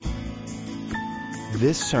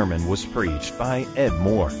This sermon was preached by Ed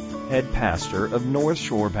Moore, head pastor of North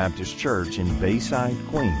Shore Baptist Church in Bayside,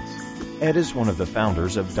 Queens. Ed is one of the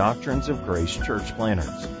founders of Doctrines of Grace Church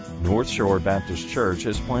Planters. North Shore Baptist Church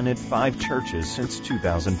has planted 5 churches since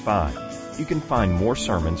 2005. You can find more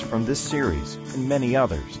sermons from this series and many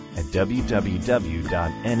others at www.ns-bc.org.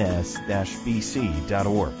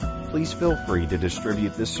 Please feel free to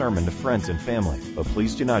distribute this sermon to friends and family, but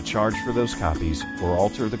please do not charge for those copies or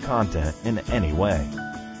alter the content in any way.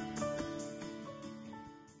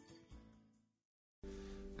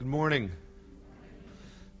 Good morning.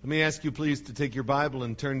 Let me ask you please to take your Bible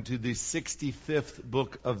and turn to the 65th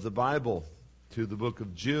book of the Bible, to the book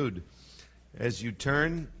of Jude. As you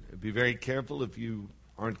turn, be very careful. If you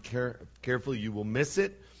aren't careful, you will miss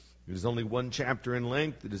it. It is only one chapter in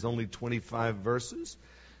length. It is only 25 verses.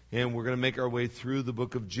 And we're going to make our way through the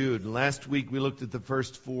book of Jude. Last week we looked at the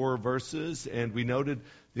first 4 verses, and we noted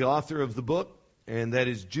the author of the book, and that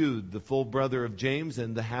is Jude, the full brother of James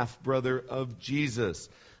and the half-brother of Jesus.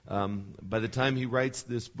 By the time he writes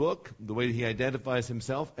this book, the way he identifies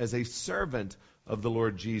himself as a servant of the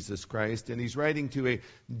Lord Jesus Christ, and he's writing to a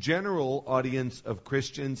general audience of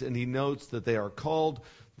Christians, and he notes that they are called,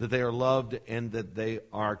 that they are loved, and that they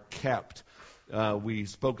are kept. We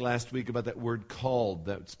spoke last week about that word called,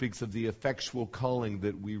 that speaks of the effectual calling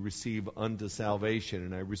that we receive unto salvation.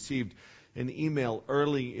 And I received an email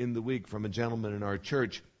early in the week from a gentleman in our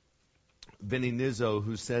church, Vinny Nizzo,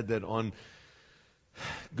 who said that on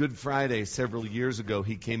Good Friday several years ago,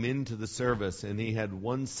 he came into the service and he had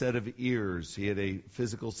one set of ears. He had a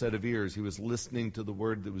physical set of ears. He was listening to the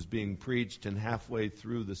word that was being preached, and halfway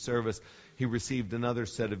through the service, he received another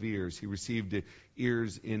set of ears. He received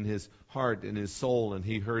ears in his heart, in his soul, and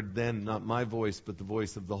he heard then not my voice, but the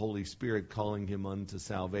voice of the Holy Spirit calling him unto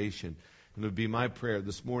salvation. And it would be my prayer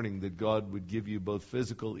this morning that God would give you both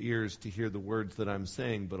physical ears to hear the words that I'm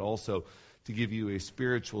saying, but also to give you a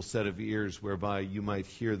spiritual set of ears whereby you might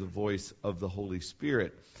hear the voice of the Holy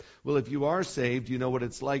Spirit. Well, if you are saved, you know what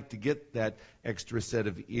it's like to get that extra set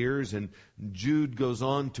of ears. And Jude goes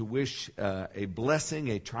on to wish a blessing,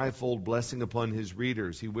 a trifold blessing upon his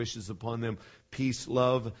readers. He wishes upon them peace,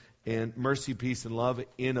 love, and mercy, peace, and love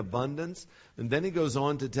in abundance. And then he goes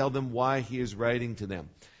on to tell them why he is writing to them.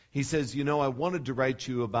 He says, you know, I wanted to write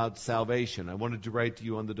to you about salvation. I wanted to write to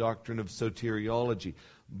you on the doctrine of soteriology.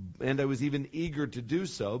 And I was even eager to do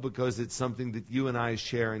so because it's something that you and I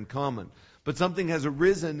share in common. But something has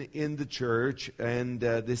arisen in the church, and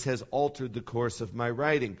this has altered the course of my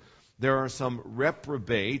writing. There are some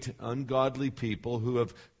reprobate, ungodly people who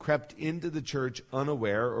have crept into the church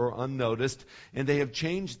unaware or unnoticed, and they have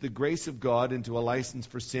changed the grace of God into a license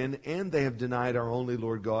for sin, and they have denied our only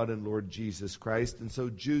Lord God and Lord Jesus Christ. And so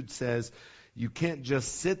Jude says, you can't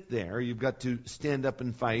just sit there. You've got to stand up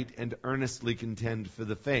and fight and earnestly contend for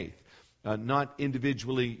the faith. Not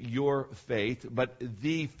individually your faith, but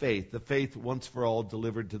the faith once for all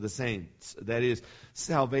delivered to the saints. That is,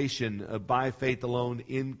 salvation by faith alone,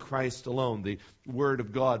 in Christ alone, the Word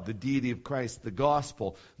of God, the deity of Christ, the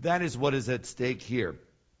gospel. That is what is at stake here.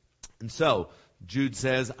 And so, Jude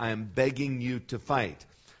says, I am begging you to fight.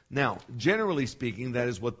 Now, generally speaking, that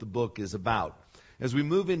is what the book is about. As we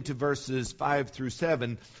move into verses 5 through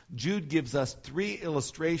 7, Jude gives us 3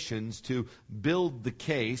 illustrations to build the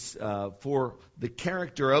case for the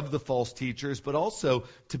character of the false teachers, but also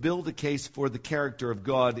to build a case for the character of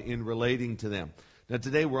God in relating to them. Now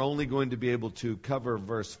today we're only going to be able to cover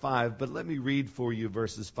verse 5, but let me read for you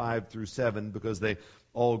verses 5 through 7 because they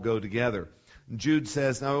all go together. Jude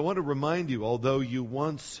says, now I want to remind you, although you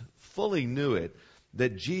once fully knew it,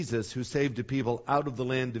 that Jesus, who saved a people out of the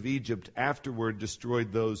land of Egypt, afterward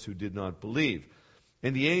destroyed those who did not believe.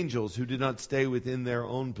 And the angels, who did not stay within their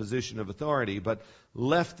own position of authority, but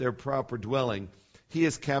left their proper dwelling, he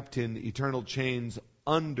has kept in eternal chains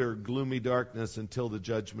under gloomy darkness until the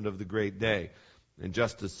judgment of the great day. And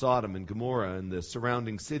just as Sodom and Gomorrah and the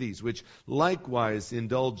surrounding cities, which likewise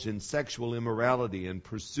indulged in sexual immorality and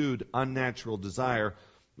pursued unnatural desire,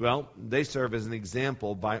 well, they serve as an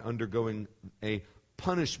example by undergoing a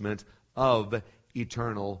punishment of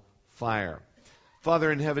eternal fire.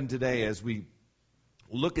 Father in heaven, today as we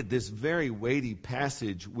look at this very weighty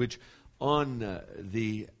passage, which on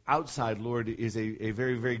the outside, Lord, is a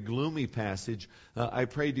very, very gloomy passage, I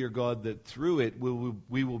pray, dear God, that through it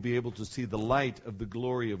we will be able to see the light of the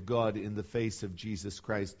glory of God in the face of Jesus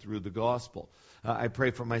Christ through the gospel. I pray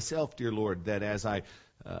for myself, dear Lord, that as I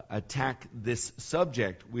attack this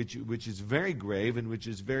subject, which is very grave and which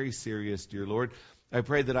is very serious, dear Lord, I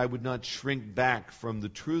pray that I would not shrink back from the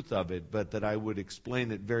truth of it, but that I would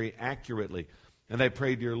explain it very accurately. And I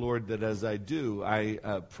pray, dear Lord, that as I do,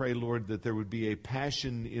 I pray, Lord, that there would be a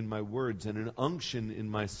passion in my words and an unction in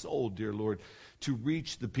my soul, dear Lord, to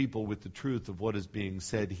reach the people with the truth of what is being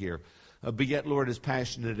said here. But yet, Lord, as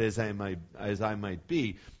passionate as I might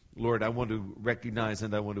be, Lord, I want to recognize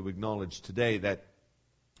and I want to acknowledge today that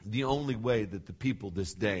the only way that the people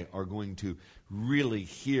this day are going to really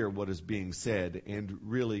hear what is being said and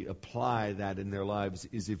really apply that in their lives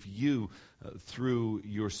is if you, through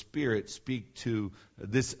your Spirit, speak to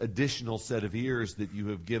this additional set of ears that you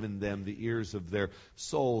have given them, the ears of their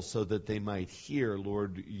soul, so that they might hear,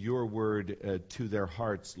 Lord, your word to their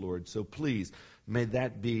hearts, Lord. So please, may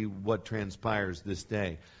that be what transpires this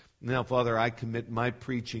day. Now, Father, I commit my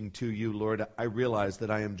preaching to you, Lord. I realize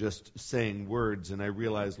that I am just saying words, and I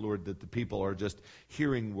realize, Lord, that the people are just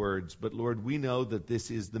hearing words. But, Lord, we know that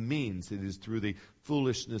this is the means. It is through the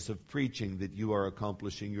foolishness of preaching that you are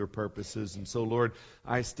accomplishing your purposes. And so, Lord,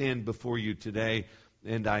 I stand before you today,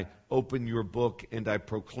 and I open your book, and I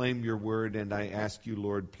proclaim your word, and I ask you,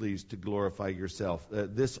 Lord, please, to glorify yourself.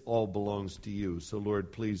 This all belongs to you. So,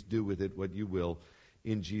 Lord, please do with it what you will.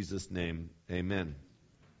 In Jesus' name, amen.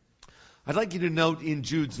 I'd like you to note in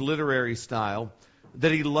Jude's literary style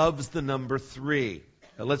that he loves the number 3.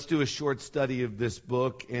 Now, let's do a short study of this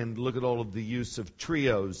book and look at all of the use of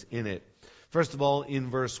trios in it. First of all,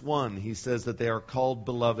 in verse 1, he says that they are called,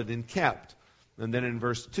 beloved, and kept. And then in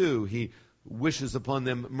verse 2, he wishes upon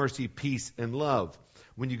them mercy, peace, and love.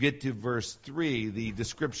 When you get to verse 3, the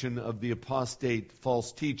description of the apostate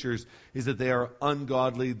false teachers is that they are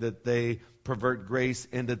ungodly, that they pervert grace,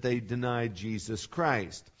 and that they deny Jesus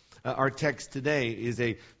Christ. Our text today is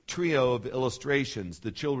a trio of illustrations,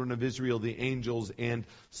 the children of Israel, the angels, and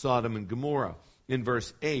Sodom and Gomorrah. In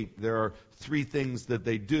verse 8, there are 3 things that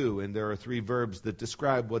they do, and there are 3 verbs that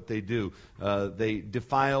describe what they do. They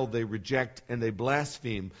defile, they reject, and they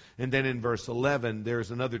blaspheme. And then in verse 11,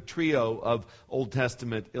 there's another trio of Old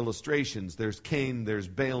Testament illustrations. There's Cain, there's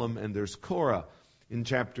Balaam, and there's Korah. In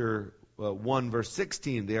chapter 1 verse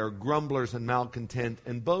 16, they are grumblers and malcontent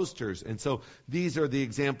and boasters. And so these are the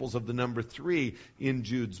examples of the number 3 in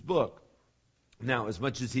Jude's book. Now, as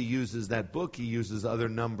much as he uses that book, he uses other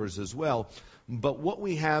numbers as well. But what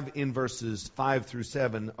we have in verses 5 through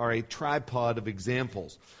 7 are a tripod of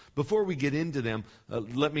examples. Before we get into them,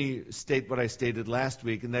 let me state what I stated last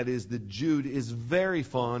week, and that is that Jude is very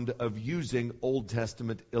fond of using Old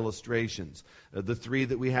Testament illustrations. The 3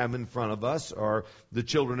 that we have in front of us are the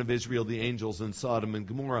children of Israel, the angels, and Sodom and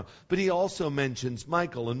Gomorrah. But he also mentions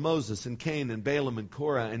Michael and Moses and Cain and Balaam and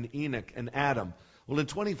Korah and Enoch and Adam. Well, in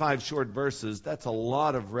 25 short verses, that's a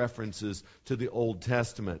lot of references to the Old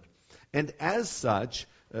Testament. And as such,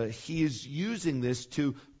 he is using this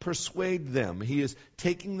to persuade them. He is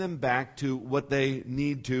taking them back to what they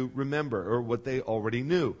need to remember, or what they already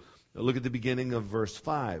knew. Now, look at the beginning of verse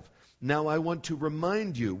 5. Now I want to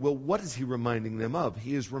remind you. Well, what is he reminding them of?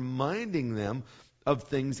 He is reminding them of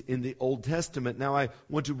things in the Old Testament. Now I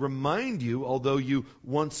want to remind you, although you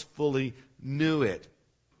once fully knew it.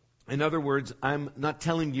 In other words, I'm not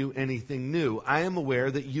telling you anything new. I am aware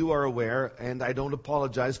that you are aware, and I don't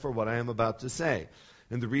apologize for what I am about to say.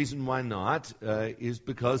 And the reason why not is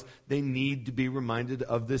because they need to be reminded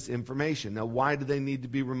of this information. Now, why do they need to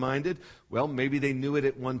be reminded? Well, maybe they knew it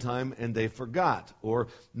at one time and they forgot. Or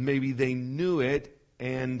maybe they knew it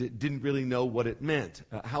and didn't really know what it meant.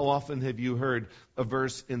 How often have you heard a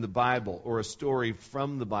verse in the Bible or a story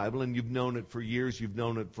from the Bible, and you've known it for years, you've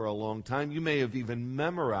known it for a long time, you may have even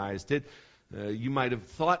memorized it, you might have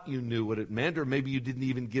thought you knew what it meant, or maybe you didn't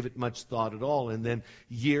even give it much thought at all, and then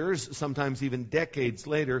years, sometimes even decades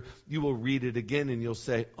later, you will read it again and you'll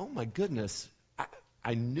say, oh my goodness,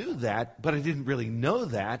 I knew that, but I didn't really know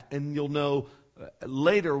that, and you'll know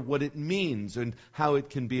later what it means and how it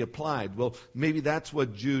can be applied. Well, maybe that's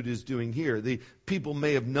what Jude is doing here. The people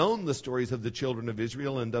may have known the stories of the children of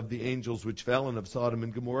Israel and of the angels which fell and of Sodom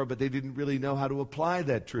and Gomorrah, but they didn't really know how to apply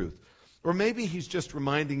that truth. Or maybe he's just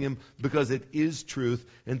reminding him because it is truth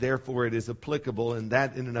and therefore it is applicable, and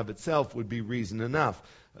that in and of itself would be reason enough.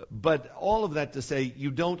 But all of that to say, you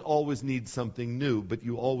don't always need something new, but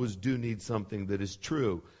you always do need something that is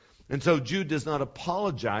true. And so Jude does not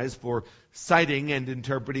apologize for citing and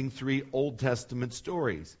interpreting 3 Old Testament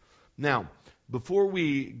stories. Now, before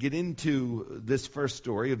we get into this first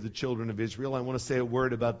story of the children of Israel, I want to say a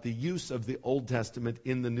word about the use of the Old Testament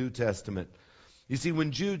in the New Testament. You see,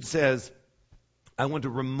 when Jude says, I want to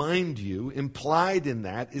remind you, implied in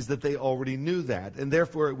that is that they already knew that, and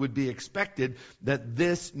therefore it would be expected that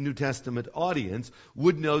this New Testament audience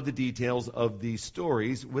would know the details of these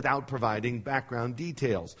stories without providing background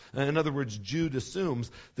details. In other words, Jude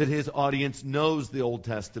assumes that his audience knows the Old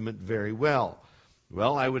Testament very well.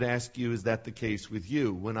 Well, I would ask you, is that the case with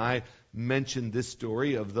you? When I mention this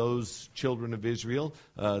story of those children of Israel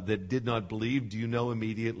that did not believe, do you know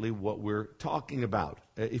immediately what we're talking about?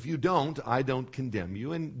 If you don't, I don't condemn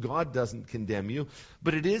you, and God doesn't condemn you.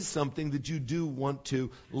 But it is something that you do want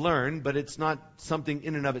to learn, but it's not something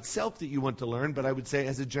in and of itself that you want to learn. But I would say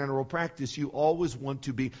as a general practice, you always want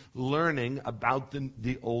to be learning about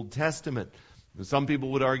the Old Testament. Some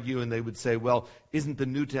people would argue and they would say, well, isn't the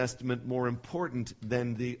New Testament more important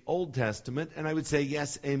than the Old Testament? And I would say,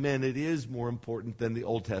 yes, amen, it is more important than the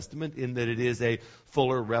Old Testament in that it is a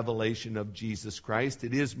fuller revelation of Jesus Christ.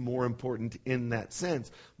 It is more important in that sense.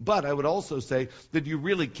 But I would also say that you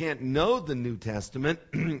really can't know the New Testament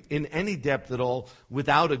in any depth at all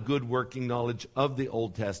without a good working knowledge of the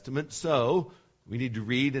Old Testament. So we need to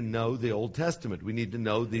read and know the Old Testament. We need to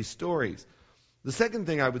know these stories. The second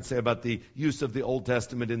thing I would say about the use of the Old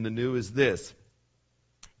Testament in the New is this.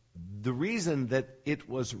 The reason that it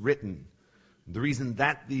was written, the reason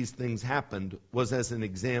that these things happened was as an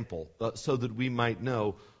example, so that we might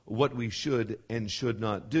know what we should and should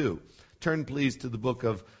not do. Turn please to the book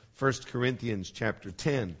of 1 Corinthians chapter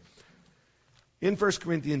 10. In 1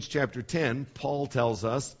 Corinthians chapter 10, Paul tells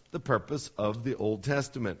us the purpose of the Old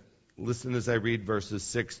Testament. Listen as I read verses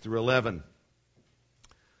 6 through 11.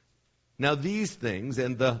 Now these things,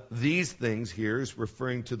 and these things here is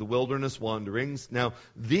referring to the wilderness wanderings. Now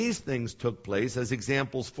these things took place as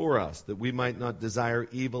examples for us, that we might not desire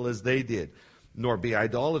evil as they did, nor be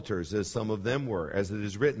idolaters as some of them were, as it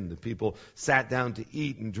is written, the people sat down to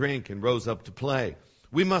eat and drink and rose up to play.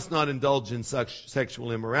 We must not indulge in such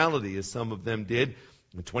sexual immorality as some of them did,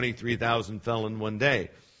 and 23,000 fell in one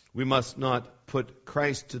day. We must not put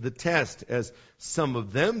Christ to the test, as some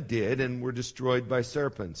of them did and were destroyed by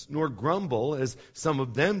serpents, nor grumble, as some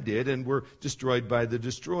of them did and were destroyed by the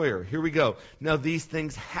destroyer. Here we go. Now these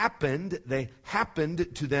things happened. They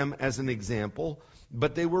happened to them as an example,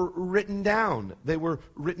 but they were written down. They were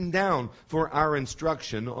written down for our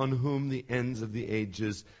instruction, on whom the ends of the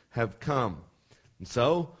ages have come. And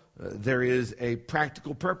so, there is a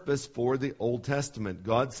practical purpose for the Old Testament.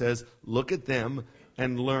 God says, look at them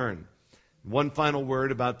and learn. One final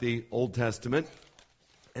word about the Old Testament,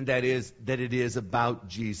 and that is that it is about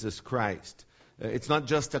Jesus Christ. It's not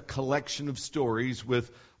just a collection of stories with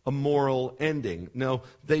a moral ending. No,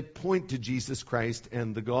 they point to Jesus Christ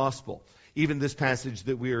and the gospel. Even this passage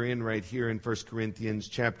that we are in right here in 1 Corinthians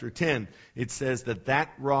chapter 10, it says that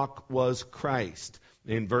rock was Christ.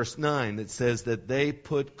 In verse 9, it says that they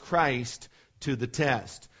put Christ to the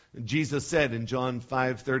test. Jesus said in John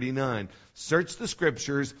 5:39, search the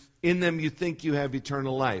Scriptures, in them you think you have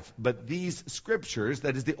eternal life. But these Scriptures,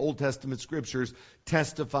 that is the Old Testament Scriptures,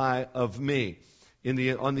 testify of me.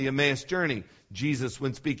 On the Emmaus journey, Jesus,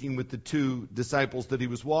 when speaking with the two disciples that he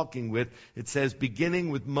was walking with, it says, beginning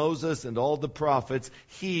with Moses and all the prophets,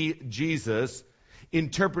 he, Jesus,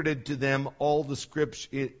 interpreted to them in all the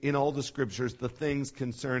Scriptures the things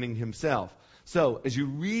concerning himself. So, as you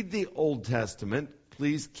read the Old Testament,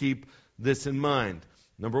 please keep this in mind.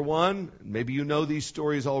 Number one, maybe you know these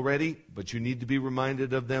stories already, but you need to be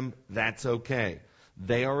reminded of them. That's okay.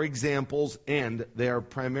 They are examples, and they are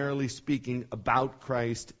primarily speaking about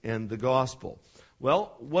Christ and the gospel.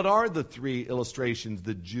 Well, what are the three illustrations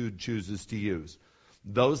that Jude chooses to use?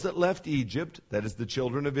 Those that left Egypt, that is the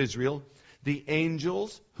children of Israel, the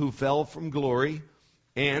angels who fell from glory,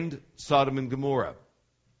 and Sodom and Gomorrah.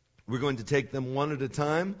 We're going to take them one at a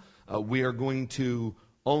time. We are going to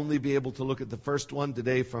only be able to look at the first one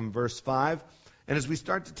today from verse 5. And as we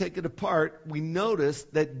start to take it apart, we notice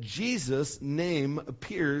that Jesus' name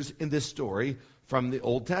appears in this story from the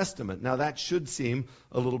Old Testament. Now that should seem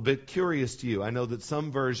a little bit curious to you. I know that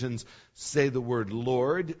some versions say the word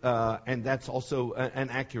Lord, and that's also an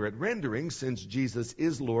accurate rendering since Jesus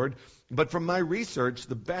is Lord. But from my research,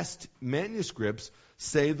 the best manuscripts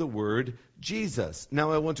say the word Jesus.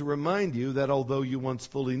 Now I want to remind you that although you once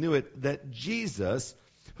fully knew it, that Jesus,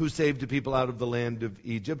 who saved the people out of the land of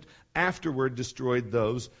Egypt, afterward destroyed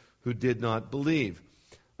those who did not believe.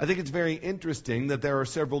 I think it's very interesting that there are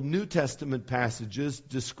several New Testament passages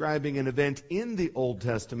describing an event in the Old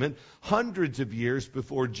Testament hundreds of years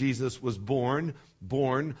before Jesus was born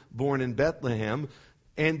in Bethlehem.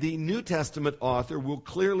 And the New Testament author will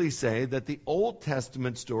clearly say that the Old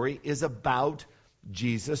Testament story is about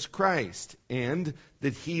Jesus Christ and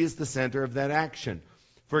that he is the center of that action.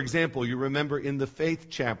 For example, you remember in the faith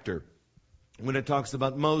chapter, when it talks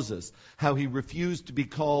about Moses, how he refused to be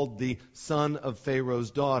called the son of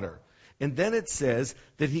Pharaoh's daughter. And then it says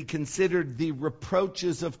that he considered the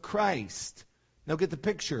reproaches of Christ Now get the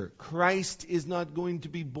picture. Christ is not going to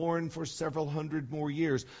be born for several hundred more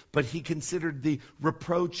years, but he considered the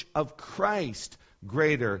reproach of Christ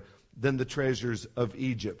greater than the treasures of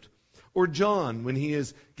Egypt. Or John, when he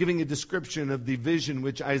is giving a description of the vision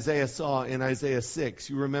which Isaiah saw in Isaiah 6.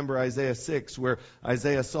 You remember Isaiah 6, where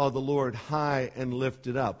Isaiah saw the Lord high and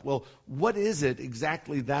lifted up. Well, what is it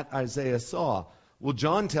exactly that Isaiah saw? Well,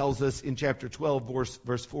 John tells us in chapter 12,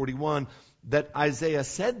 verse 41, that Isaiah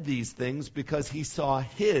said these things because he saw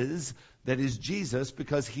his, that is Jesus,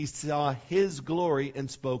 because he saw his glory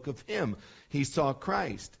and spoke of him. He saw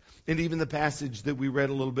Christ. And even the passage that we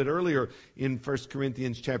read a little bit earlier in 1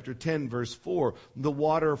 Corinthians chapter 10, verse 4, the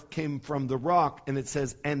water came from the rock, and it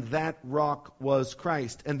says, and that rock was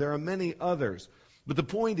Christ. And there are many others. But the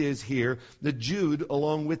point is here that Jude,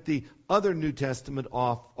 along with the other New Testament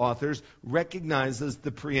authors, recognizes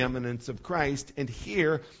the preeminence of Christ. And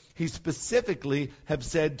here he specifically have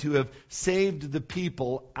said to have saved the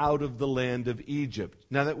people out of the land of Egypt.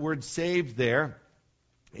 Now that word saved there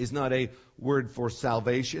is not a word for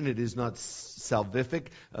salvation. It is not salvific.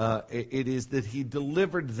 It is that he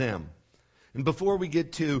delivered them. And before we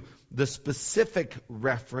get to the specific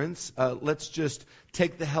reference, let's just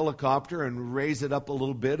take the helicopter and raise it up a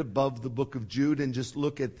little bit above the book of Jude and just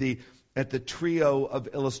look at the trio of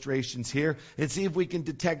illustrations here and see if we can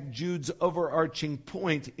detect Jude's overarching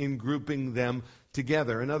point in grouping them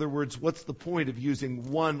together. In other words, what's the point of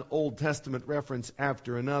using one Old Testament reference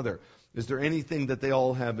after another? Is there anything that they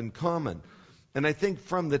all have in common? And I think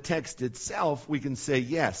from the text itself, we can say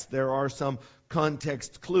yes, there are some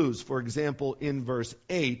context clues. For example, in verse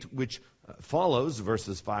 8, which follows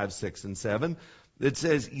verses 5, 6, and 7, it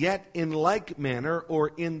says, yet in like manner or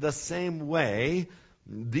in the same way,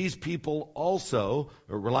 these people also,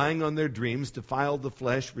 relying on their dreams, defile the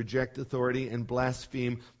flesh, reject authority, and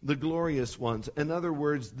blaspheme the glorious ones. In other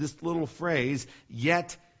words, this little phrase,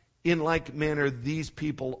 yet in like manner these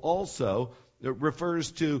people also, it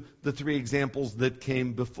refers to the three examples that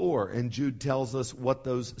came before, and Jude tells us what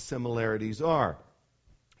those similarities are.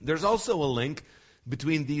 There's also a link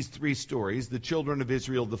between these three stories, the children of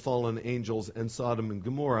Israel, the fallen angels, and Sodom and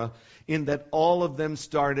Gomorrah, in that all of them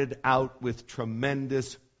started out with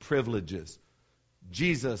tremendous privileges.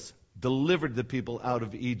 Jesus delivered the people out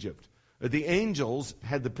of Egypt. The angels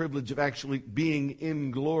had the privilege of actually being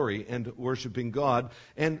in glory and worshiping God.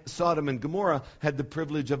 And Sodom and Gomorrah had the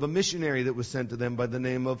privilege of a missionary that was sent to them by the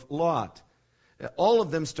name of Lot. All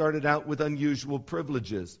of them started out with unusual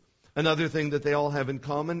privileges. Another thing that they all have in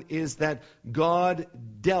common is that God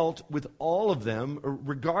dealt with all of them,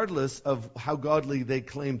 regardless of how godly they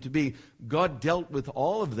claim to be. God dealt with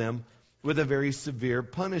all of them with a very severe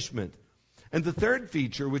punishment. And the third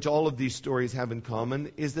feature, which all of these stories have in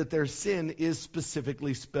common, is that their sin is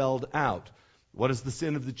specifically spelled out. What is the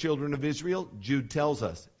sin of the children of Israel? Jude tells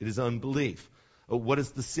us it is unbelief. What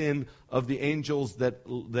is the sin of the angels that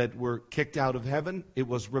were kicked out of heaven? It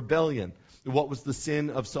was rebellion. What was the sin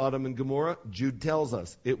of Sodom and Gomorrah? Jude tells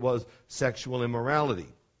us it was sexual immorality.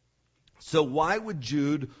 So why would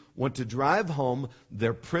Jude want to drive home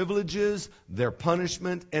their privileges, their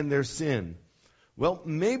punishment, and their sin? Well,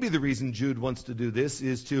 maybe the reason Jude wants to do this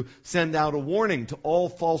is to send out a warning to all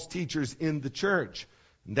false teachers in the church.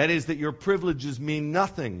 And that is that your privileges mean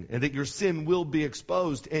nothing, and that your sin will be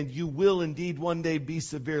exposed, and you will indeed one day be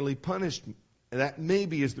severely punished. And that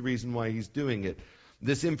maybe is the reason why he's doing it.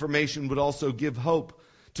 This information would also give hope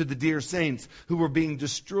to the dear saints who were being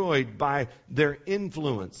destroyed by their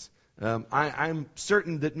influence. I'm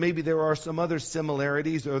certain that maybe there are some other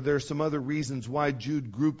similarities, or there are some other reasons why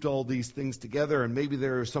Jude grouped all these things together, and maybe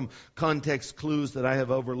there are some context clues that I have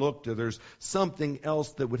overlooked, or there's something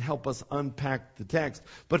else that would help us unpack the text.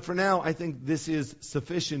 But for now, I think this is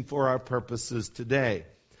sufficient for our purposes today.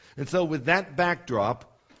 And so with that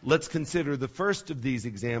backdrop, let's consider the first of these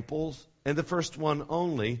examples, and the first one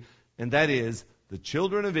only, and that is the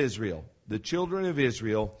children of Israel. The children of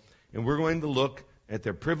Israel, and we're going to look at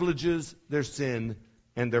their privileges, their sin,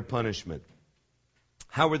 and their punishment.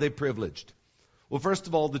 How were they privileged? Well, first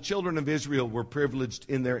of all, the children of Israel were privileged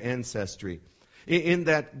in their ancestry, in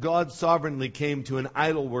that God sovereignly came to an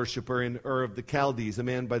idol worshiper in Ur of the Chaldees, a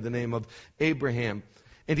man by the name of Abraham,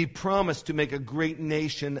 and he promised to make a great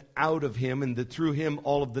nation out of him, and that through him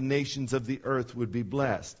all of the nations of the earth would be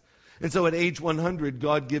blessed. And so at age 100,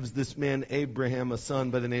 God gives this man Abraham a son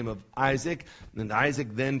by the name of Isaac. And Isaac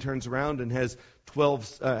then turns around and has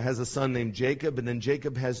a son named Jacob. And then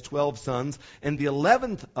Jacob has 12 sons. And the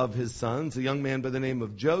 11th of his sons, a young man by the name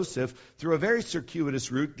of Joseph, through a very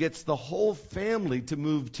circuitous route, gets the whole family to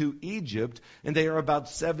move to Egypt. And they are about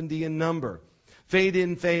 70 in number. Fade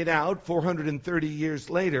in, fade out, 430 years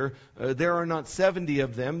later, there are not 70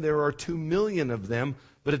 of them, there are 2 million of them,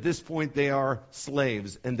 but at this point they are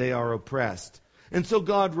slaves and they are oppressed. And so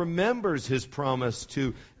God remembers his promise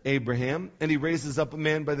to Abraham, and he raises up a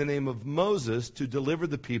man by the name of Moses to deliver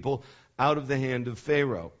the people out of the hand of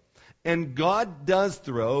Pharaoh. And God does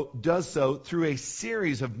so through a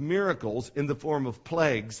series of miracles in the form of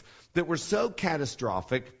plagues that were so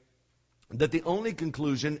catastrophic that the only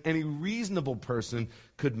conclusion any reasonable person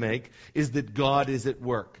could make is that God is at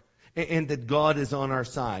work, and that God is on our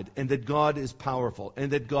side, and that God is powerful,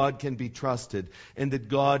 and that God can be trusted, and that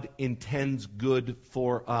God intends good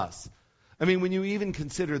for us. I mean, when you even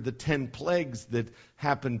consider the 10 plagues that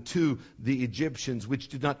happened to the Egyptians, which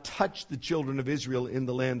did not touch the children of Israel in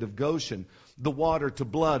the land of Goshen, the water to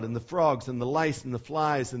blood, and the frogs, and the lice, and the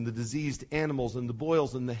flies, and the diseased animals, and the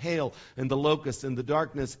boils, and the hail, and the locusts, and the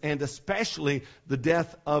darkness, and especially the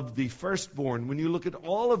death of the firstborn. When you look at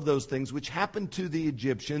all of those things which happened to the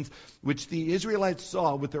Egyptians, which the Israelites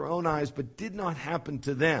saw with their own eyes, but did not happen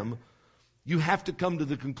to them, you have to come to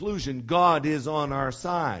the conclusion, God is on our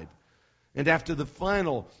side. And after the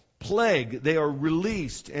final plague, they are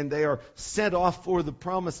released and they are sent off for the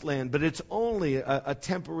promised land. But it's only a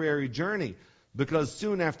temporary journey, because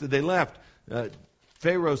soon after they left,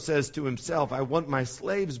 Pharaoh says to himself, I want my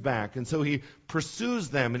slaves back. And so he pursues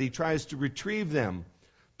them and he tries to retrieve them.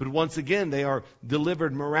 But once again, they are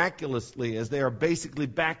delivered miraculously as they are basically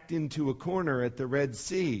backed into a corner at the Red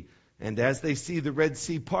Sea. And as they see the Red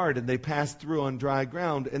Sea part and they pass through on dry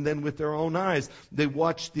ground, and then with their own eyes, they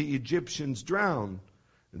watch the Egyptians drown.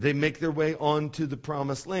 They make their way on to the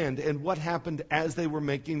promised land. And what happened as they were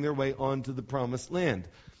making their way on to the promised land?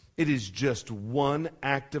 It is just one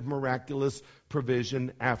act of miraculous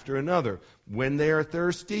provision after another. When they are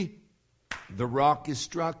thirsty, the rock is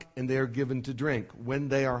struck and they are given to drink. When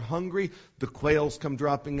they are hungry, the quails come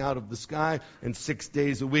dropping out of the sky, and 6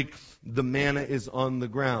 days a week, the manna is on the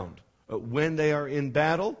ground. When they are in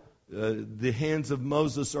battle, the hands of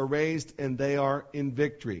Moses are raised and they are in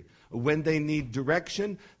victory. When they need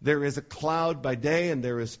direction, there is a cloud by day and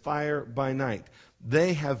there is fire by night.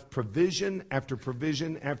 They have provision after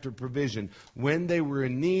provision after provision. When they were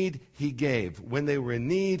in need, he gave. When they were in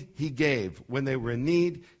need, he gave. When they were in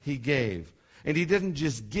need, he gave. And he didn't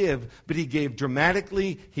just give, but he gave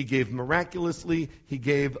dramatically, he gave miraculously, he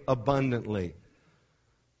gave abundantly.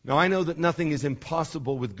 Now, I know that nothing is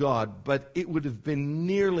impossible with God, but it would have been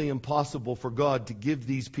nearly impossible for God to give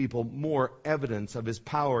these people more evidence of his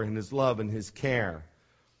power and his love and his care.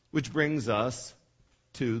 Which brings us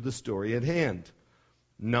to the story at hand.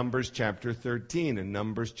 Numbers chapter 13 and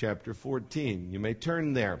Numbers chapter 14. You may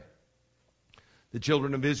turn there. The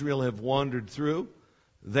children of Israel have wandered through.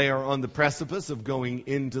 They are on the precipice of going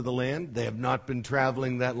into the land. They have not been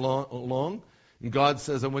traveling that long. And God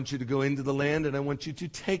says, I want you to go into the land and I want you to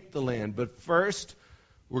take the land. But first,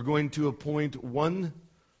 we're going to appoint one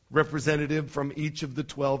representative from each of the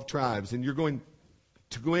 12 tribes. And you're going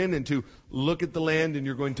to go in and to look at the land, and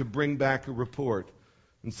you're going to bring back a report.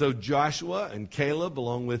 And so Joshua and Caleb,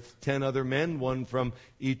 along with 10 other men, one from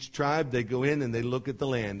each tribe, they go in and they look at the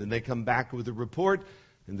land. And they come back with a report.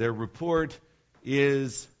 And their report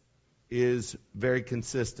is very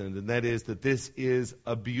consistent, and that is that this is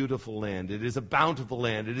a beautiful land. It is a bountiful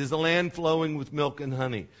land. It is a land flowing with milk and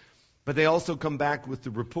honey. But they also come back with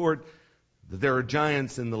the report that there are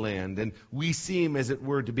giants in the land, and we seem, as it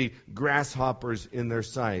were, to be grasshoppers in their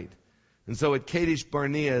sight. And so at Kadesh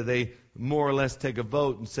Barnea, they more or less take a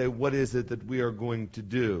vote and say, what is it that we are going to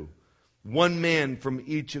do? One man from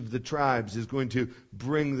each of the tribes is going to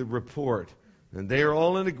bring the report. And they are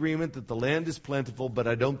all in agreement that the land is plentiful, but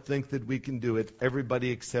I don't think that we can do it.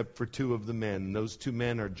 Everybody except for 2 of the men. And those 2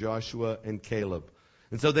 men are Joshua and Caleb.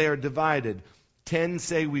 And so they are divided. 10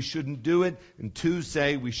 say we shouldn't do it, and 2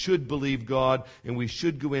 say we should believe God, and we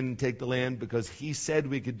should go in and take the land because he said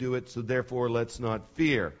we could do it, so therefore let's not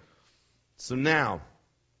fear. So now,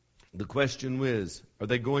 the question is, are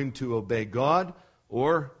they going to obey God,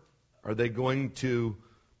 or are they going to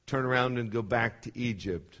turn around and go back to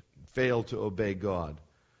Egypt? Fail to obey God.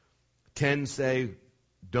 10 say,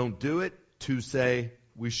 don't do it. 2 say,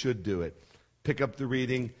 we should do it. Pick up the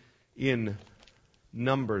reading in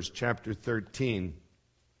Numbers chapter 13,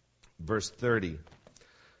 verse 30.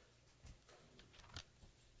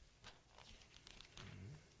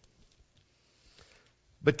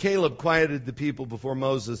 But Caleb quieted the people before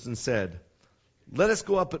Moses and said, let us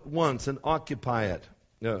go up at once and occupy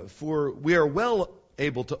it, for we are well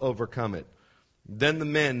able to overcome it. Then the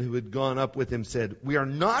men who had gone up with him said, we are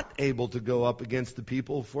not able to go up against the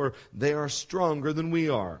people, for they are stronger than we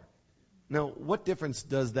are. Now, what difference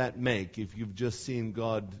does that make if you've just seen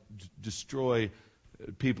God destroy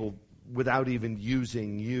people without even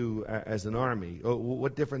using you as an army?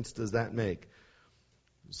 What difference does that make?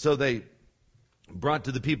 So they brought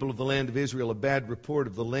to the people of the land of Israel a bad report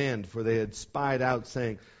of the land, for they had spied out,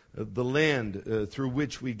 saying, the land through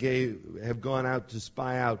which we have gone out to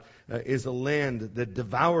spy out is a land that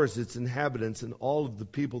devours its inhabitants, and all of the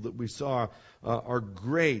people that we saw are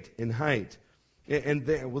great in height. And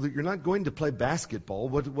well, you're not going to play basketball.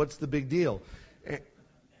 What's the big deal?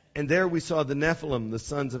 And there we saw the Nephilim, the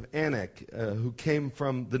sons of Anak, who came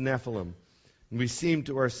from the Nephilim. And we seemed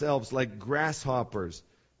to ourselves like grasshoppers,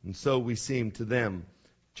 and so we seemed to them.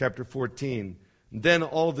 Chapter 14. And then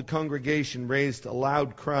all the congregation raised a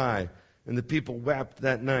loud cry, and the people wept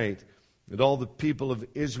that night. And all the people of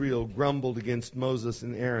Israel grumbled against Moses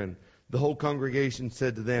and Aaron. The whole congregation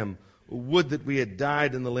said to them, would that we had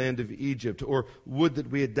died in the land of Egypt, or would that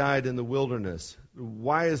we had died in the wilderness.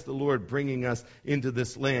 Why is the Lord bringing us into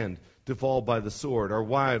this land to fall by the sword? Our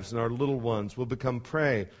wives and our little ones will become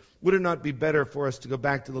prey. Would it not be better for us to go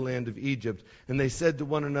back to the land of Egypt? And they said to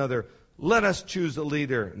one another, let us choose a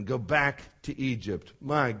leader and go back to Egypt.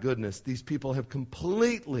 My goodness, these people have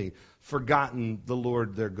completely forgotten the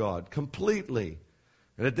Lord their God. Completely.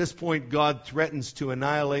 And at this point, God threatens to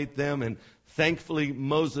annihilate them, and thankfully,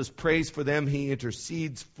 Moses prays for them. He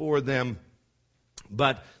intercedes for them.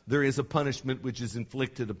 But there is a punishment which is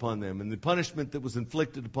inflicted upon them. And the punishment that was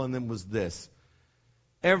inflicted upon them was this.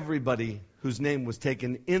 Everybody whose name was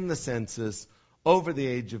taken in the census over the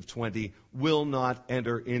age of 20 will not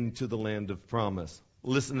enter into the land of promise.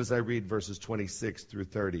 Listen as I read verses 26 through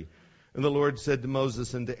 30. And the Lord said to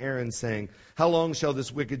Moses and to Aaron, saying, how long shall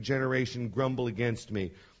this wicked generation grumble against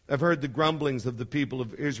me? I've heard the grumblings of the people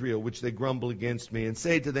of Israel, which they grumble against me, and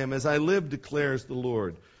say to them, as I live, declares the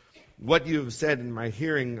Lord, what you have said in my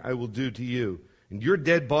hearing I will do to you, and your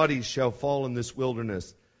dead bodies shall fall in this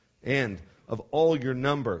wilderness. And of all your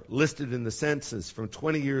number, listed in the census, from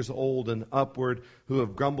 20 years old and upward, who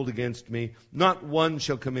have grumbled against me, not one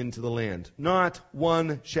shall come into the land. Not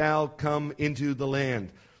one shall come into the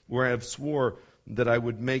land where I have swore that I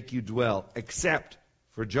would make you dwell, except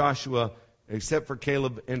for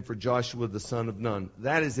Caleb and for Joshua the son of Nun.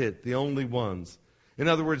 That is it, the only ones. In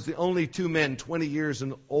other words, the only two men 20 years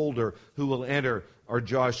and older who will enter are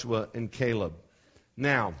Joshua and Caleb.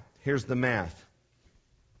 Now, here's the math.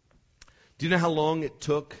 Do you know how long it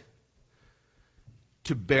took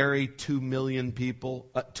to bury 2 million people?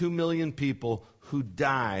 2 million people who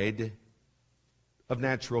died of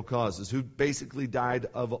natural causes, who basically died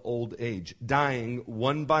of old age, dying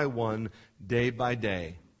one by one, day by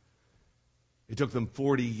day. It took them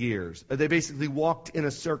 40 years. They basically walked in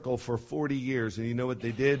a circle for 40 years. And you know what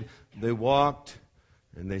they did? They walked,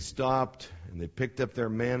 and they stopped, and they picked up their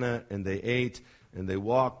manna, and they ate, and they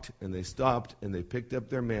walked, and they stopped, and they picked up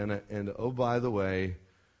their manna. And oh, by the way,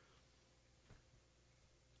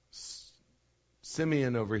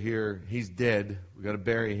 Simeon over here, he's dead. We've got to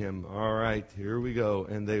bury him. All right, here we go.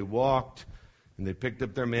 And they walked, and they picked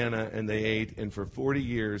up their manna, and they ate. And for 40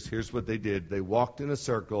 years, here's what they did. They walked in a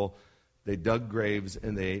circle, they dug graves,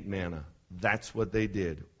 and they ate manna. That's what they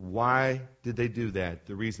did. Why did they do that?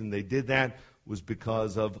 The reason they did that was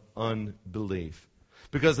because of unbelief.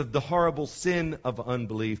 Because of the horrible sin of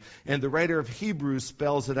unbelief. And the writer of Hebrews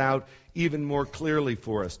spells it out even more clearly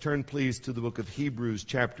for us. Turn, please, to the book of Hebrews,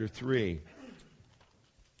 chapter 3.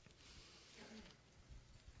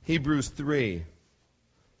 Hebrews 3,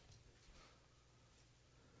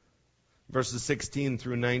 verses 16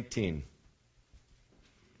 through 19.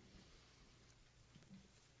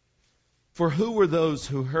 For who were those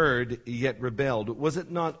who heard yet rebelled? Was it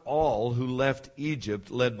not all who left Egypt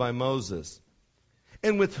led by Moses?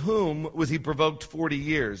 And with whom was he provoked 40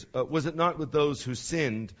 years? Was it not with those who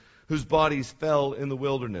sinned, whose bodies fell in the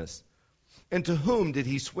wilderness? And to whom did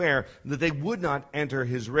he swear that they would not enter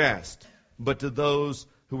his rest, but to those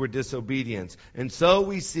who were disobedient? And so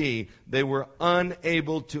we see they were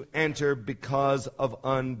unable to enter because of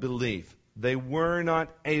unbelief. They were not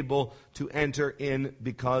able to enter in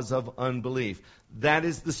because of unbelief. That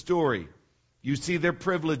is the story. You see their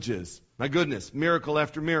privileges. My goodness, miracle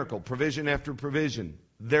after miracle, provision after provision.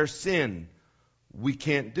 Their sin, we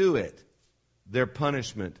can't do it. Their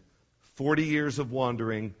punishment, 40 years of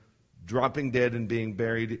wandering, dropping dead and being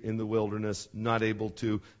buried in the wilderness, not able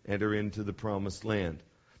to enter into the promised land.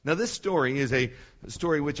 Now, this story is a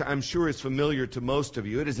story which I'm sure is familiar to most of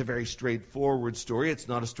you. It is a very straightforward story. It's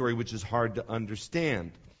not a story which is hard to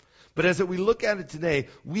understand. But as we look at it today,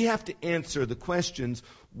 we have to answer the questions,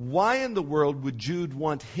 why in the world would Jude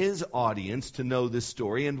want his audience to know this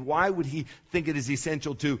story? And why would he think it is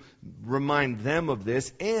essential to remind them of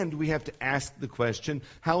this? And we have to ask the question,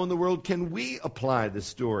 how in the world can we apply this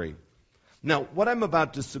story? Now, what I'm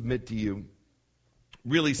about to submit to you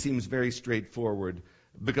really seems very straightforward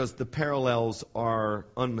because the parallels are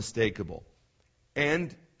unmistakable.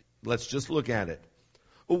 And let's just look at it.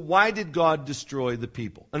 Why did God destroy the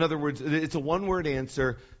people? In other words, it's a one-word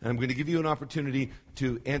answer, and I'm going to give you an opportunity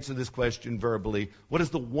to answer this question verbally. What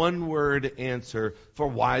is the one-word answer for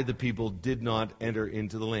why the people did not enter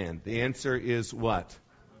into the land? The answer is what?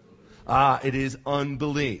 It is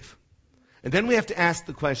unbelief. And then we have to ask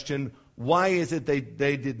the question, why is it they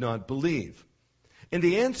did not believe? And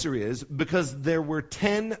the answer is because there were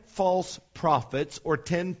 10 false prophets or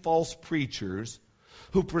 10 false preachers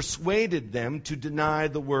who persuaded them to deny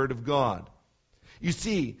the word of God. You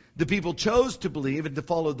see, the people chose to believe and to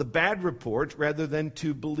follow the bad report rather than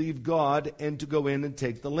to believe God and to go in and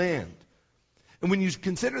take the land. And when you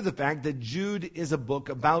consider the fact that Jude is a book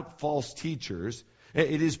about false teachers,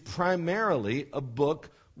 it is primarily a book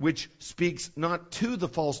which speaks not to the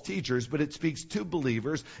false teachers, but it speaks to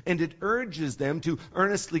believers, and it urges them to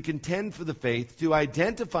earnestly contend for the faith, to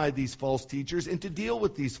identify these false teachers, and to deal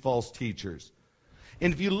with these false teachers.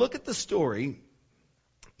 And if you look at the story,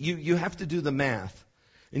 you have to do the math.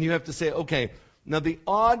 And you have to say, okay, now the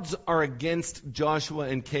odds are against Joshua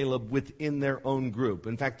and Caleb within their own group.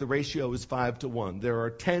 In fact, the ratio is 5-1. There are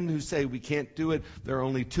 10 who say we can't do it. There are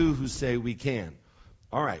only 2 who say we can.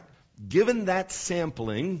 All right. Given that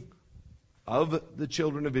sampling of the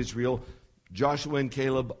children of Israel, Joshua and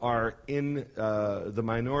Caleb are in the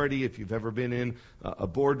minority. If you've ever been in a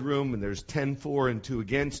boardroom and there's 10 for and 2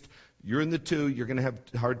 against, you're in the 2, you're going to have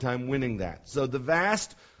a hard time winning that. So the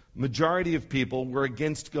vast majority of people were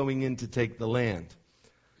against going in to take the land.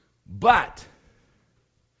 But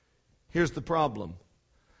here's the problem.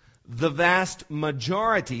 The vast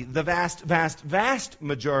majority, the vast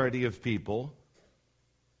majority of people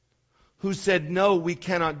who said, no, we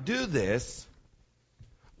cannot do this,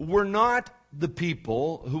 were not the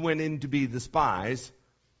people who went in to be the spies,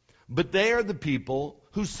 but they are the people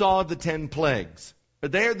who saw the 10 plagues.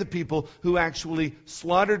 They are the people who actually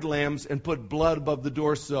slaughtered lambs and put blood above the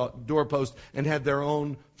doorpost and had their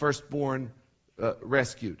own firstborn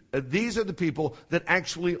rescued. These are the people that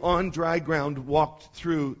actually on dry ground walked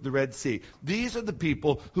through the Red Sea. These are the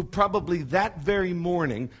people who probably that very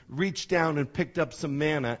morning reached down and picked up some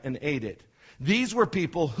manna and ate it. These were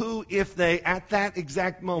people who, if they at that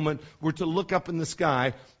exact moment were to look up in the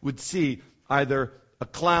sky, would see either a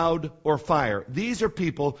cloud or fire. These are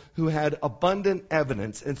people who had abundant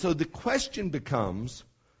evidence. And so the question becomes,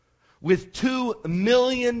 with 2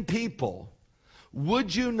 million people,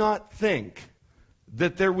 would you not think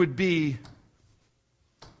that there would be,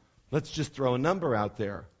 let's just throw a number out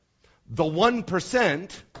there, the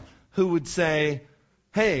 1% who would say,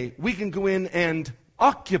 hey, we can go in and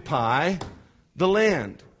occupy the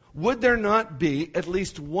land? Would there not be at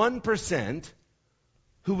least 1%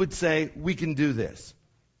 who would say, we can do this?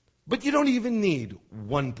 But you don't even need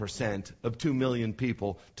 1% of 2 million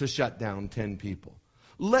people to shut down 10 people.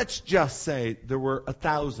 Let's just say there were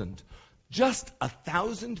 1,000. Just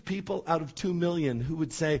 1,000 people out of 2 million who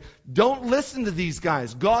would say, don't listen to these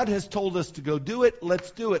guys. God has told us to go do it.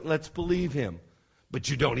 Let's do it. Let's believe him. But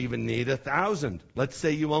you don't even need 1,000. Let's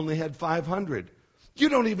say you only had 500. You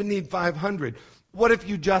don't even need 500. What if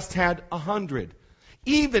you just had 100?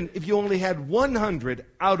 Even if you only had 100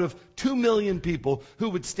 out of 2 million people who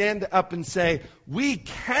would stand up and say, we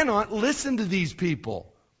cannot listen to these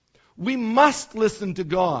people. We must listen to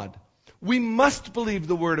God. We must believe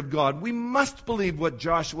the word of God. We must believe what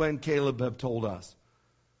Joshua and Caleb have told us.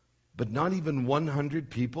 But not even 100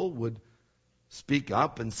 people would speak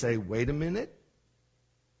up and say, wait a minute.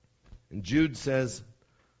 And Jude says,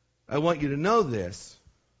 I want you to know this.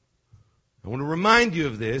 I want to remind you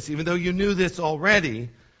of this, even though you knew this already.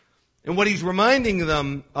 And what he's reminding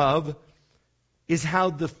them of is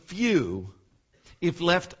how the few, if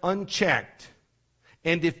left unchecked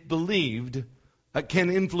and if believed, can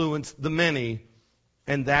influence the many,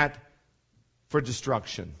 and that for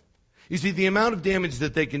destruction. You see, the amount of damage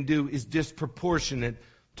that they can do is disproportionate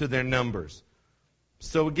to their numbers.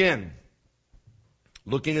 So again,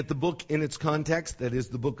 looking at the book in its context, that is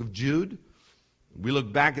the book of Jude, We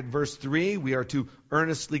look back at verse 3. We are to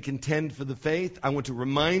earnestly contend for the faith. I want to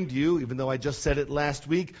remind you, even though I just said it last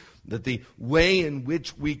week, that the way in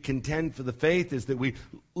which we contend for the faith is that we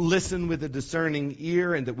listen with a discerning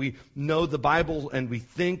ear and that we know the Bible and we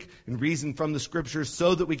think and reason from the Scriptures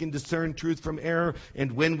so that we can discern truth from error.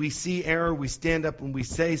 And when we see error, we stand up and we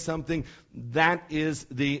say something. That is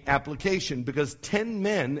the application, because 10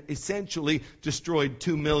 men essentially destroyed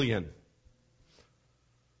 2 million.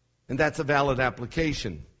 And that's a valid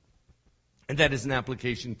application. And that is an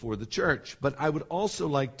application for the church. But I would also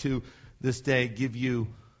like to, this day, give you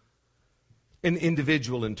an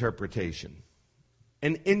individual interpretation.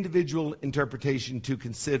 An individual interpretation to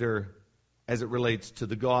consider as it relates to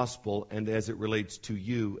the gospel and as it relates to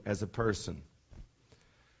you as a person.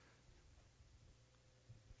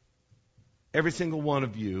 Every single one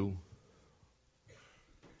of you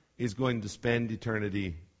is going to spend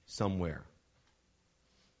eternity somewhere.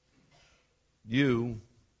 You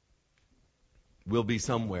will be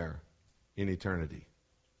somewhere in eternity.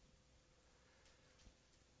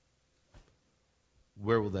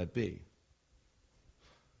 Where will that be?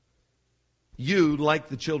 You, like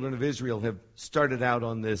the children of Israel, have started out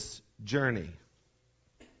on this journey.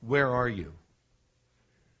 Where are you?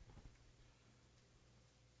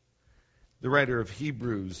 The writer of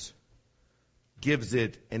Hebrews gives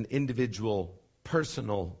it an individual,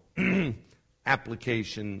 personal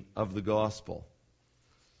application of the gospel.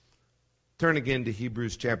 Turn again to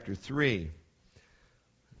Hebrews chapter 3.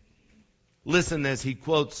 Listen as he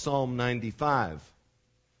quotes Psalm 95.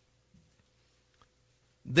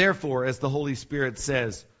 Therefore, as the Holy Spirit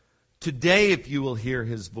says, today if you will hear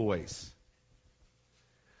his voice.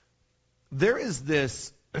 There is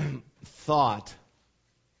this thought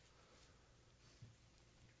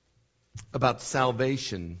about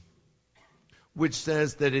salvation which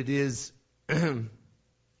says that it is an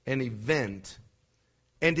event,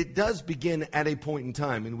 and it does begin at a point in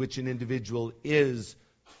time in which an individual is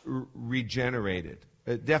regenerated.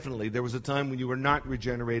 Definitely, there was a time when you were not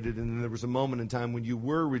regenerated, and then there was a moment in time when you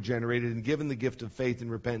were regenerated and given the gift of faith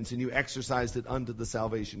and repentance, and you exercised it unto the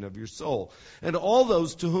salvation of your soul. And all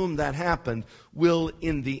those to whom that happened will,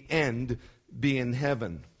 in the end, be in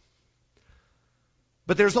heaven.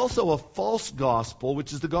 But there's also a false gospel,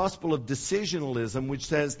 which is the gospel of decisionalism, which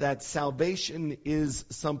says that salvation is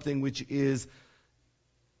something which is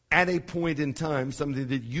at a point in time, something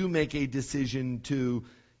that you make a decision to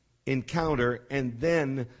encounter, and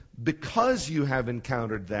then because you have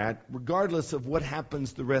encountered that, regardless of what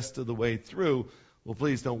happens the rest of the way through, well,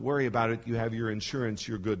 please don't worry about it. You have your insurance.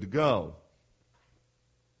 You're good to go.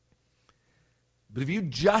 But if you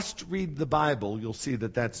just read the Bible, you'll see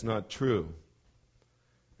that that's not true.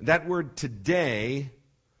 That word today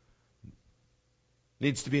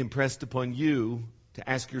needs to be impressed upon you to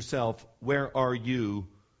ask yourself, where are you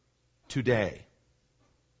today?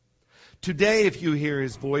 Today, if you hear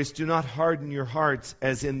his voice, do not harden your hearts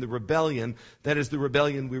as in the rebellion. That is the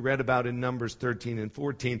rebellion we read about in Numbers 13 and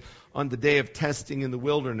 14, on the day of testing in the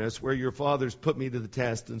wilderness, where your fathers put me to the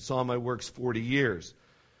test and saw my works 40 years.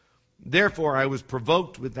 Therefore, I was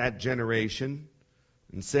provoked with that generation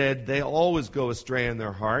and said, they always go astray in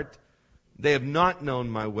their heart. They have not known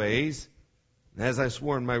my ways. And as I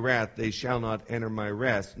swore in my wrath, they shall not enter my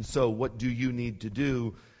rest. And so what do you need to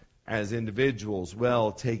do as individuals?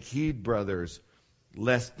 Well, take heed, brothers,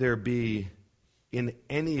 lest there be in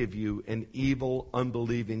any of you an evil,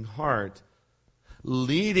 unbelieving heart,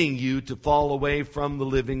 leading you to fall away from the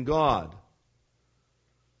living God.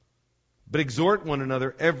 But exhort one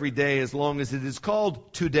another every day, as long as it is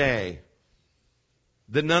called today,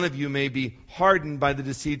 that none of you may be hardened by the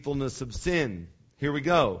deceitfulness of sin. Here we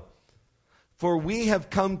go. For we have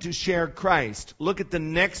come to share Christ. Look at the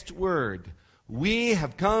next word. We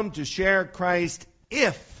have come to share Christ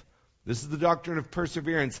if, this is the doctrine of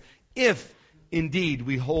perseverance, if indeed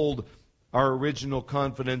we hold our original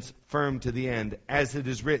confidence firm to the end. As it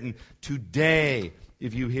is written, today,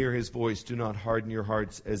 if you hear his voice, do not harden your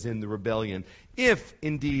hearts as in the rebellion. If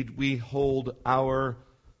indeed we hold our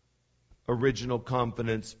original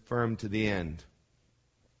confidence firm to the end.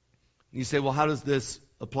 You say, well, how does this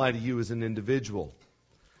apply to you as an individual?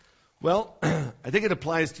 Well, I think it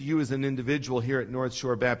applies to you as an individual here at North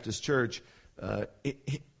Shore Baptist Church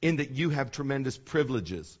in that you have tremendous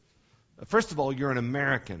privileges. First of all, you're an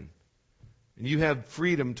American, and you have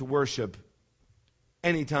freedom to worship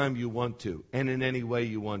anytime you want to and in any way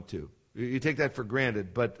you want to. You take that for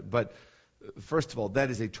granted, but first of all,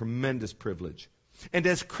 that is a tremendous privilege. And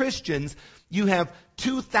as Christians, you have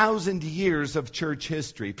 2,000 years of church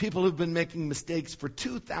history. People who've been making mistakes for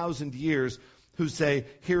 2,000 years who say,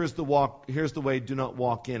 here's the way, do not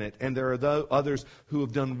walk in it. And there are others who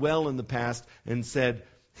have done well in the past and said,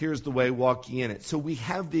 here's the way, walk ye in it. So we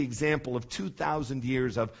have the example of 2,000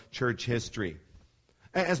 years of church history.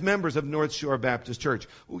 As members of North Shore Baptist Church,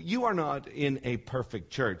 you are not in a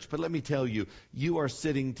perfect church, but let me tell you, you are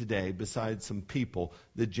sitting today beside some people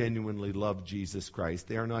that genuinely love Jesus Christ.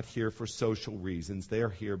 They are not here for social reasons. They are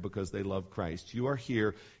here because they love Christ. You are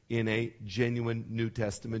here in a genuine New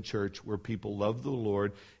Testament church where people love the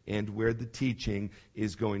Lord and where the teaching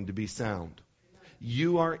is going to be sound.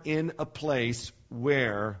 You are in a place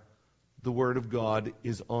where the Word of God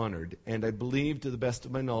is honored. And I believe, to the best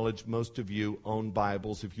of my knowledge, most of you own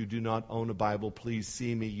Bibles. If you do not own a Bible, please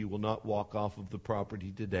see me. You will not walk off of the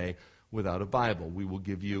property today without a Bible. We will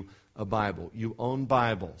give you a Bible. You own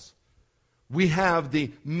Bibles. We have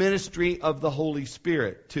the ministry of the Holy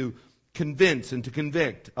Spirit to convince and to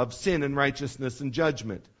convict of sin and righteousness and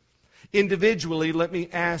judgment. Individually, let me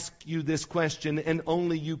ask you this question, and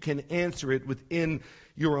only you can answer it within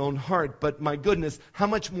your own heart. But my goodness, how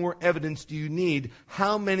much more evidence do you need?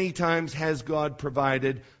 How many times has God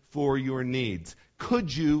provided for your needs?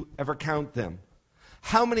 Could you ever count them?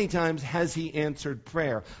 How many times has He answered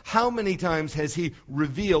prayer? How many times has He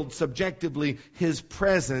revealed subjectively His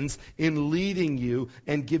presence in leading you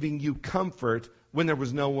and giving you comfort when there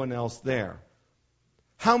was no one else there?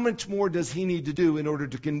 How much more does He need to do in order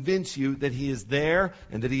to convince you that He is there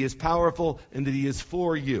and that He is powerful and that He is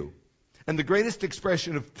for you? And the greatest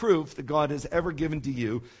expression of proof that God has ever given to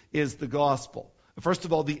you is the gospel. First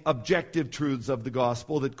of all, the objective truths of the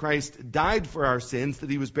gospel, that Christ died for our sins,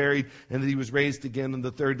 that He was buried, and that He was raised again on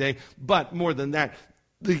the third day. But more than that,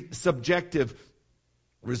 the subjective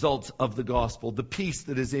results of the gospel, the peace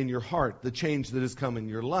that is in your heart, the change that has come in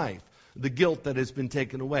your life, the guilt that has been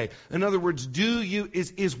taken away. In other words,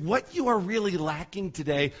 is what you are really lacking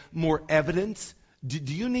today more evidence? Do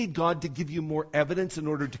you need God to give you more evidence in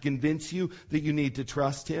order to convince you that you need to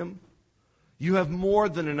trust Him? You have more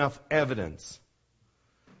than enough evidence.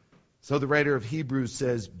 So the writer of Hebrews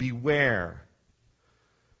says, beware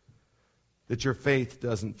that your faith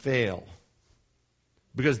doesn't fail.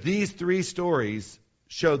 Because these three stories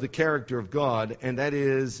show the character of God, and that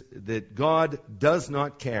is that God does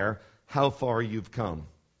not care how far you've come.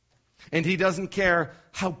 And He doesn't care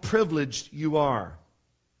how privileged you are.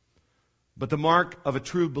 But the mark of a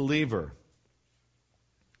true believer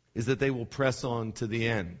is that they will press on to the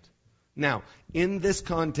end. Now, in this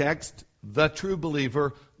context, the true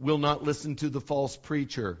believer will not listen to the false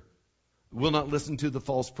preacher, will not listen to the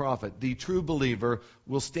false prophet. The true believer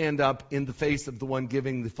will stand up in the face of the one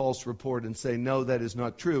giving the false report and say, no, that is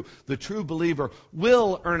not true. The true believer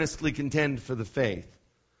will earnestly contend for the faith.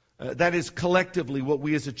 That is collectively what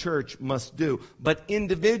we as a church must do. But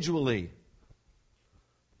individually,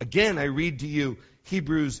 again, I read to you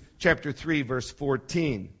Hebrews chapter 3, verse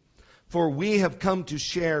 14. For we have come to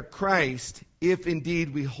share Christ, if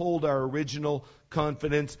indeed we hold our original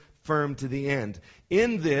confidence firm to the end.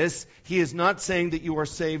 In this, he is not saying that you are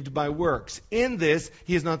saved by works. In this,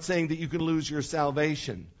 he is not saying that you can lose your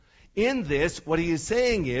salvation. In this, what he is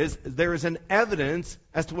saying is there is an evidence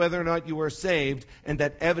as to whether or not you are saved, and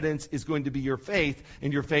that evidence is going to be your faith,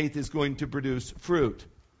 and your faith is going to produce fruit.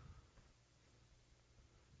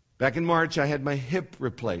 Back in March, I had my hip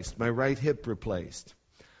replaced, my right hip replaced.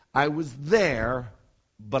 I was there,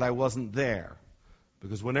 but I wasn't there.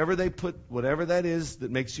 Because whenever they put whatever that is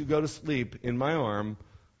that makes you go to sleep in my arm,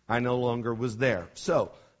 I no longer was there.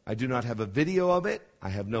 So, I do not have a video of it. I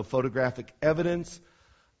have no photographic evidence.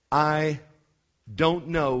 I don't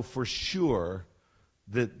know for sure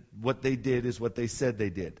that what they did is what they said they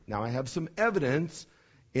did. Now, I have some evidence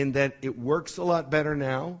in that it works a lot better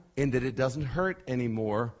now, in that it doesn't hurt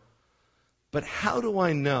anymore. But how do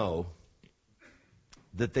I know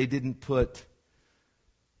that they didn't put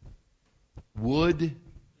wood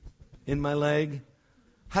in my leg?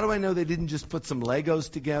 How do I know they didn't just put some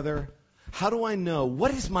Legos together? How do I know?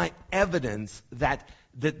 What is my evidence that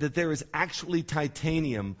there is actually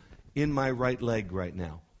titanium in my right leg right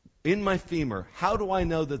now? In my femur. How do I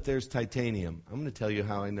know that there's titanium? I'm going to tell you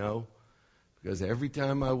how I know. Because every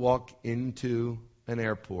time I walk into an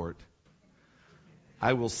airport,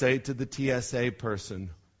 I will say to the TSA person,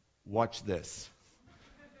 watch this.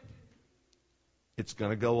 It's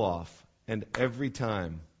going to go off. And every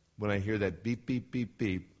time when I hear that beep, beep, beep,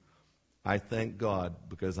 beep, I thank God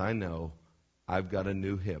because I know I've got a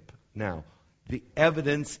new hip. Now, the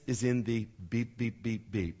evidence is in the beep, beep,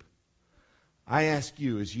 beep, beep. I ask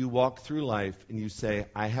you as you walk through life and you say,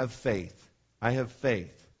 I have faith. I have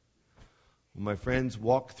faith. Well, my friends,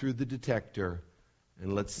 walk through the detector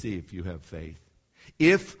and let's see if you have faith.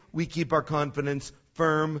 if we keep our confidence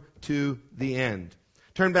firm to the end.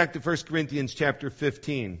 Turn back to 1 Corinthians chapter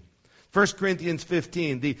 15. 1 Corinthians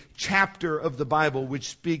 15, the chapter of the Bible which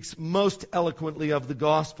speaks most eloquently of the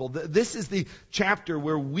gospel. This is the chapter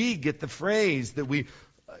where we get the phrase that we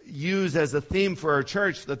use as a theme for our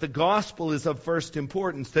church, that the gospel is of first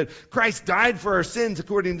importance, that Christ died for our sins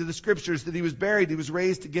according to the Scriptures, that He was buried, He was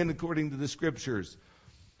raised again according to the Scriptures.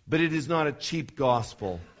 But it is not a cheap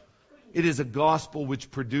gospel. It is a gospel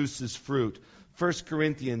which produces fruit. 1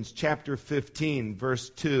 Corinthians chapter 15, verse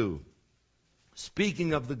 2.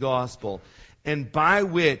 Speaking of the gospel, and by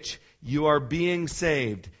which you are being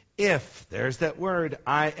saved, if, there's that word,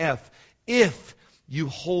 if you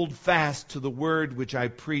hold fast to the word which I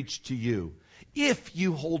preached to you. If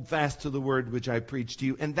you hold fast to the word which I preached to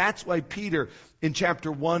you. And that's why Peter in chapter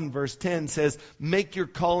 1 verse 10 says, make your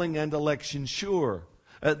calling and election sure.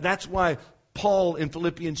 That's why Paul in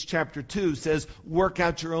Philippians chapter 2 says, work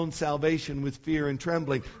out your own salvation with fear and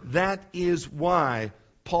trembling. That is why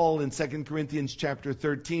Paul in 2 Corinthians chapter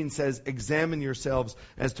 13 says, examine yourselves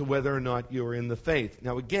as to whether or not you are in the faith.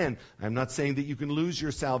 Now again, I'm not saying that you can lose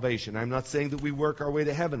your salvation. I'm not saying that we work our way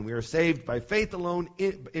to heaven. We are saved by faith alone,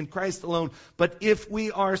 in Christ alone. But if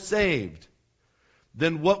we are saved,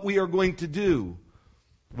 then what we are going to do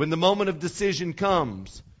when the moment of decision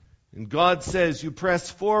comes, and God says you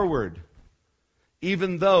press forward,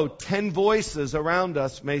 even though 10 voices around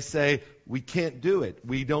us may say, we can't do it,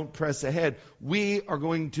 we don't press ahead, we are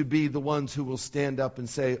going to be the ones who will stand up and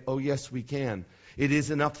say, oh yes, we can. It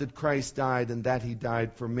is enough that Christ died and that He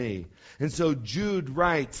died for me. And so Jude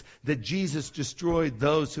writes that Jesus destroyed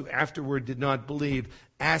those who afterward did not believe.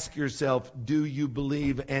 Ask yourself, do you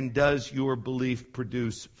believe, and does your belief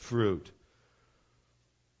produce fruit?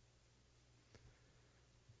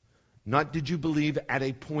 Not did you believe at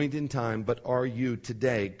a point in time, but are you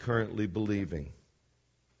today currently believing?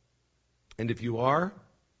 And if you are,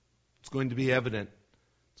 it's going to be evident.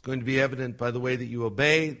 It's going to be evident by the way that you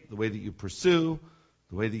obey, the way that you pursue,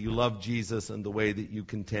 the way that you love Jesus, and the way that you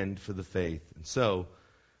contend for the faith. And so,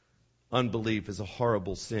 unbelief is a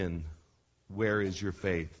horrible sin. Where is your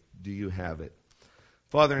faith? Do you have it?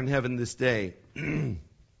 Father in heaven, this day,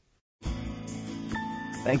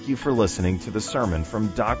 Thank you for listening to the sermon from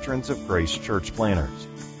Doctrines of Grace Church Planners.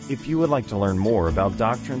 If you would like to learn more about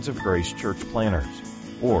Doctrines of Grace Church Planners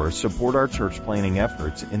or support our church planning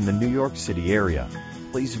efforts in the New York City area,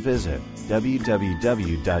 please visit www.dg-cp.org.